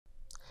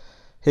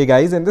Hey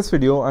guys, in this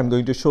video I'm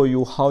going to show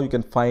you how you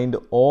can find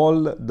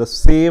all the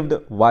saved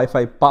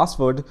Wi-Fi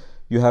password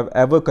you have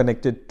ever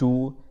connected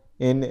to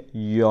in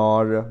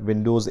your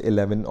Windows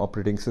 11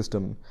 operating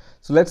system.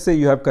 So let's say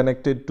you have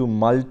connected to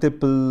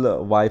multiple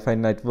Wi-Fi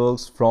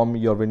networks from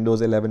your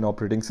Windows 11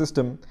 operating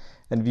system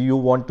and you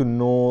want to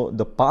know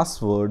the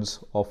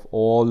passwords of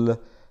all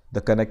the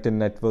connected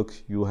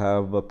networks you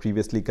have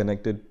previously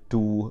connected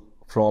to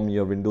from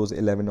your Windows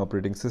 11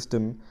 operating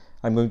system.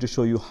 I'm going to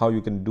show you how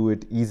you can do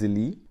it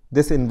easily.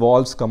 This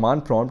involves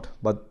command prompt,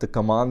 but the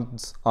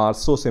commands are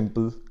so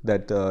simple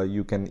that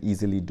you can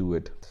easily do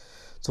it.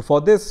 So for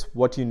this,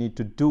 what you need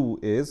to do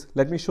is,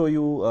 let me show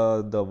you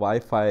the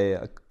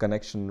Wi-Fi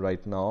connection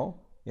right now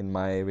in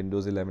my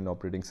Windows 11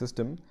 operating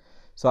system.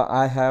 So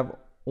I have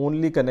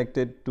only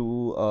connected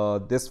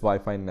to this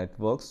Wi-Fi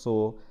network,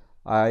 so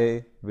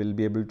I will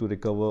be able to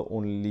recover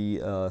only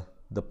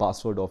the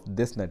password of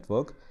this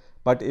network.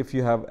 But if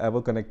you have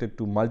ever connected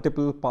to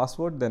multiple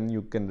passwords, then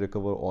you can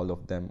recover all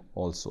of them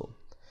also.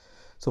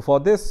 So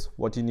for this,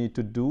 what you need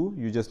to do,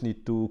 you just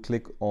need to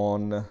click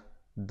on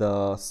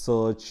the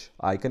search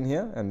icon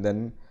here and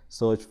then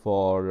search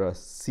for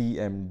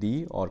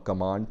CMD or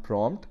command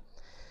prompt.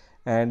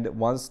 And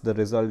once the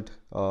result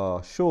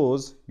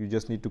shows, you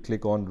just need to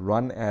click on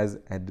run as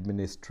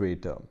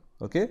administrator.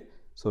 Okay,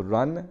 so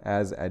run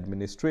as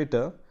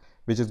administrator,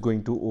 which is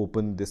going to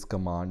open this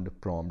command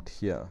prompt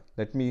here.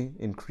 Let me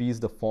increase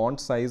the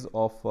font size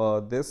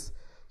of this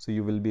so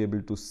you will be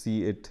able to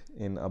see it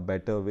in a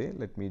better way.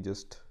 Let me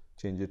just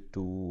change it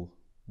to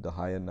the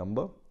higher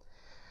number.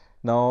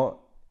 Now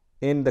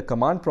in the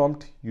command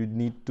prompt, you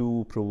need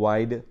to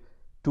provide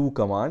two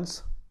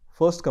commands.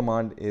 First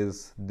command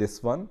is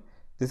this one.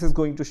 This is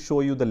going to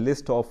show you the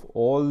list of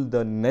all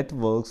the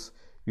networks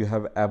you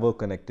have ever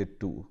connected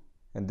to.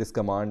 And this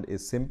command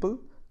is simple.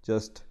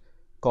 Just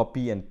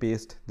copy and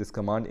paste this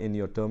command in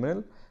your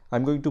terminal.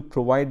 I'm going to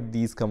provide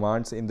these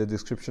commands in the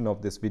description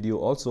of this video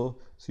also,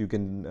 so you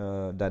can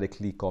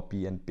directly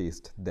copy and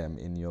paste them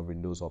in your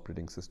Windows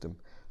operating system.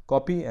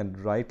 Copy and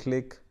right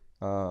click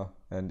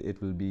and it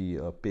will be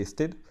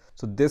pasted.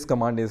 So this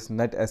command is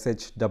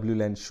netsh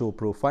wlan show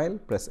profile.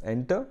 Press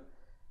enter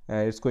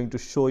and it's going to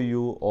show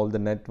you all the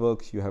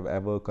networks you have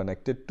ever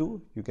connected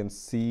to. You can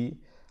see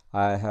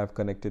I have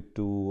connected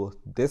to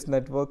this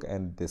network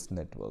and this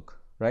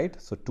network,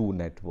 right? So two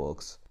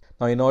networks.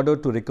 Now in order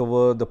to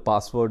recover the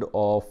password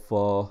of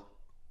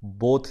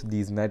both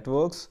these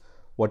networks,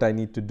 what I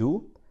need to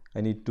do,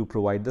 I need to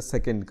provide the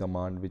second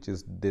command, which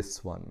is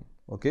this one.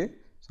 Okay,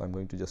 so I'm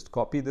going to just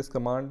copy this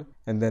command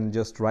and then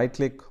just right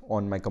click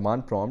on my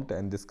command prompt,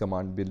 and this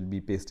command will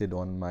be pasted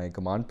on my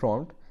command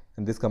prompt.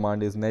 And this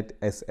command is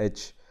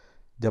netsh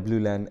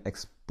wlan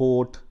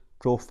export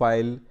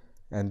profile,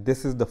 and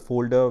this is the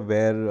folder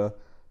where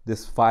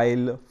this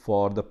file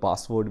for the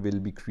password will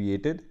be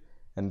created,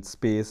 and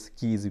space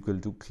key is equal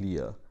to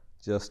clear.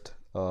 Just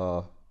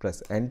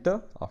press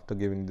enter after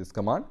giving this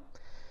command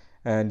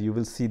and you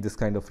will see this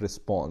kind of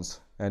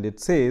response, and it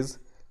says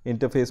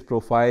interface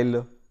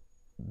profile,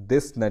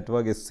 this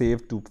network is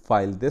saved to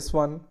file this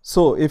one.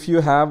 So if you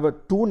have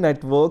two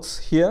networks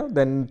here,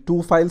 then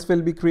two files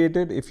will be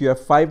created. If you have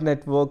 5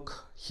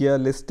 networks here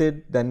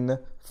listed, then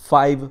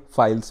 5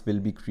 files will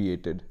be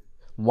created,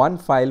 one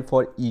file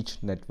for each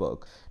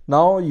network.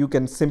 Now you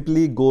can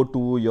simply go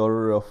to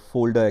your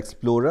folder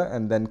explorer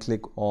and then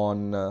click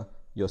on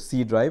your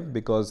C drive,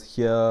 because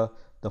here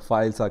the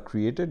files are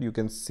created. You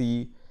can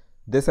see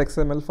this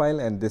XML file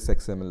and this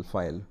XML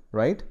file,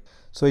 right?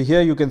 So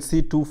here you can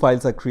see two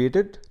files are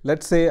created.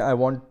 Let's say I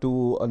want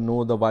to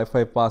know the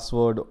Wi-Fi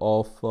password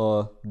of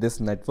this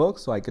network.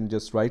 So I can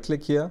just right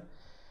click here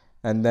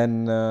and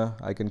then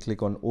I can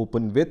click on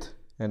open with,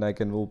 and I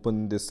can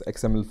open this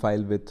XML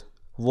file with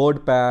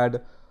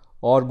WordPad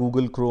or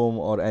Google Chrome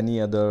or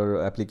any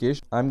other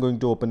application. I'm going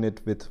to open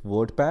it with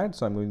WordPad.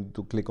 So I'm going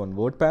to click on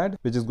WordPad,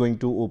 which is going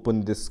to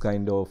open this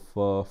kind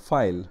of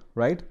file,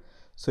 right?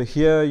 So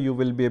here you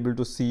will be able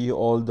to see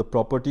all the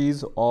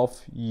properties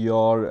of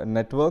your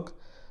network.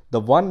 The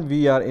one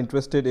we are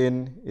interested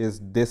in is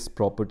this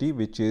property,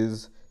 which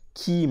is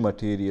key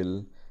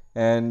material,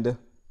 and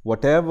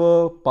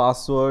whatever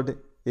password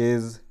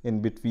is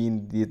in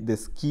between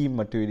this key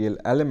material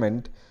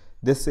element,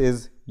 this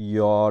is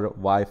your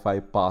Wi-Fi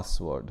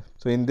password.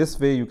 So in this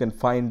way you can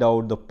find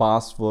out the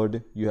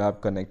password you have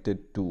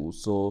connected to.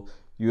 So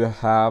you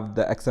have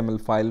the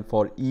XML file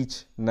for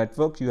each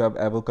network you have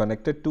ever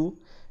connected to,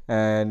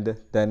 and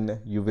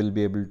then you will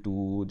be able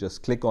to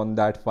just click on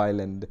that file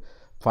and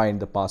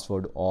find the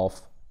password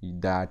of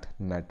that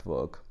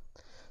network.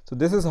 So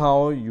this is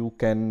how you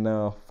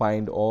can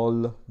find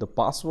all the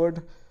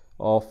password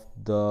of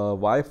the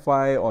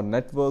Wi-Fi or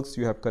networks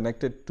you have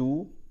connected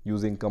to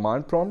using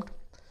command prompt.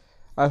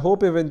 I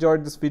hope you've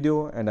enjoyed this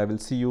video, and I will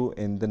see you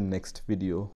in the next video.